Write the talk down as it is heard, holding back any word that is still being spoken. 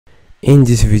In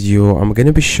this video, I'm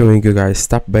gonna be showing you guys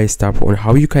step by step on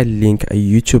how you can link a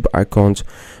YouTube account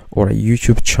or a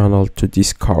YouTube channel to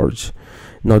Discord.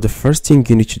 Now, the first thing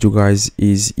you need to do, guys,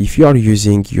 is if you are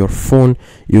using your phone,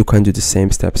 you can do the same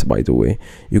steps. By the way,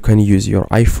 you can use your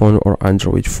iPhone or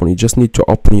Android phone. You just need to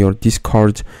open your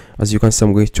Discord. As you can see,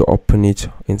 I'm going to open it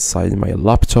inside my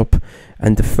laptop,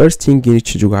 and the first thing you need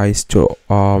to do, guys, to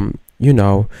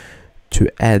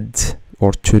to add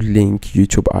or to link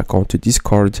YouTube account to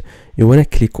Discord, you want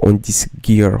to click on this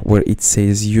gear where it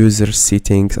says user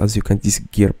settings. As you can, this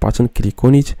gear button, click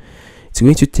on it. It's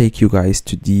going to take you guys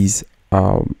to this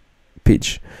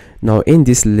page. Now, in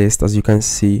this list, as you can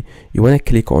see, you want to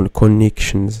click on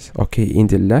connections, okay, in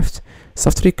the left. So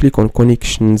after you click on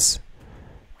connections,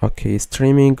 okay,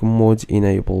 streaming mode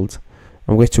enabled,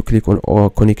 I'm going to click on all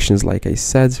connections. Like I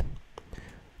said,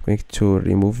 I'm going to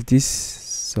remove this.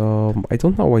 So I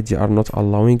don't know why they are not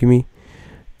allowing me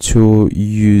to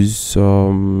use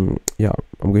yeah,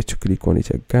 I'm going to click on it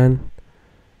again.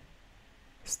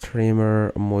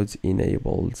 Streamer mode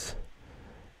enabled.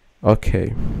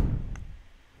 Okay,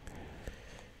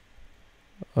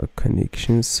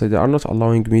 connections, so they are not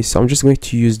allowing me, so I'm just going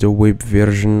to use the web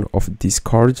version of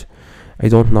Discord. I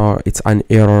don't know, it's an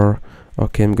error.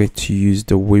 Okay, I'm going to use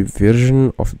the web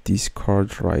version of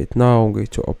Discord right now. I'm going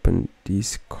to open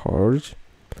Discord.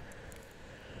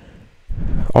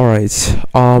 Alright,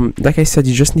 like I said,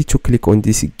 you just need to click on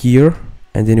this gear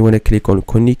and then you want to click on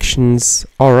connections.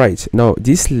 Alright, now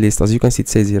this list, as you can see, it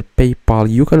says here PayPal.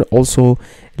 You can also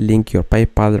link your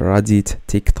PayPal, Reddit,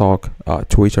 TikTok,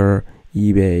 Twitter,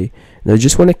 eBay. Now you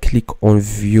just want to click on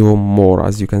view more.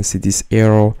 As you can see, this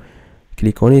arrow,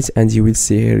 click on it and you will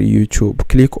see here YouTube.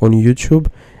 Click on YouTube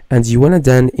and you want to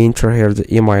then enter here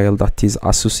the email that is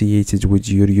associated with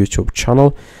your YouTube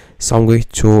channel. So I'm going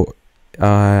to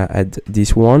add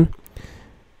this one,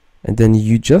 and then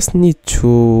you just need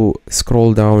to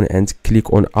scroll down and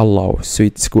click on allow. So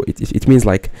it means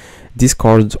like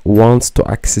Discord wants to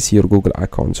access your Google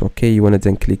account. Okay, you want to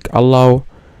then click allow.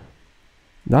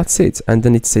 That's it, and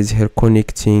then it says here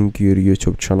connecting your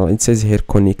YouTube channel. It says here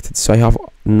connected, so I have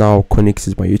now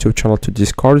connected my YouTube channel to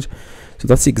Discord. So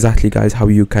that's exactly, guys, how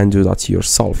you can do that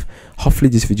yourself.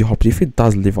 Hopefully this video helped. If it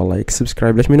does, leave a like,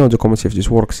 subscribe, let me know in the comments if this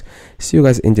works. See you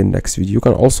guys in the next video. You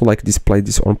can also like display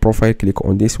this on profile, click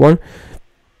on this one.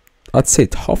 That's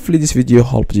it. Hopefully this video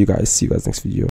helped you guys. See you guys next video.